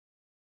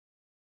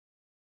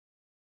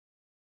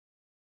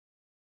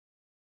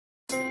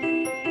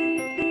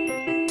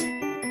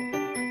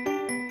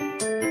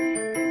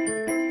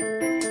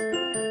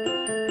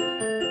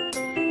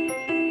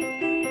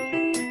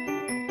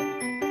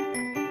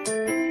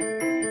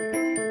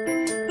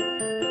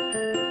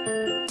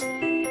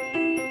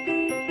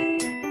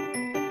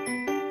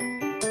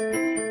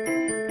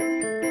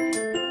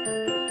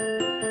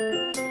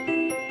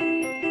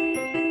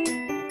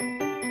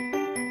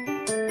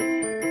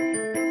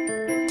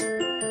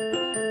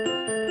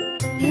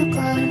You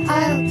grow,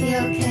 I'll be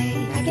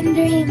okay. I can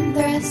dream the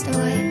rest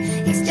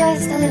away. It's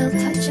just a little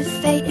touch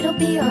of fate, it'll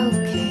be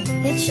okay.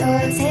 It sure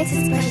takes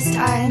its precious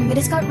time, but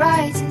it's got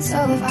rights and so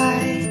have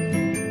I.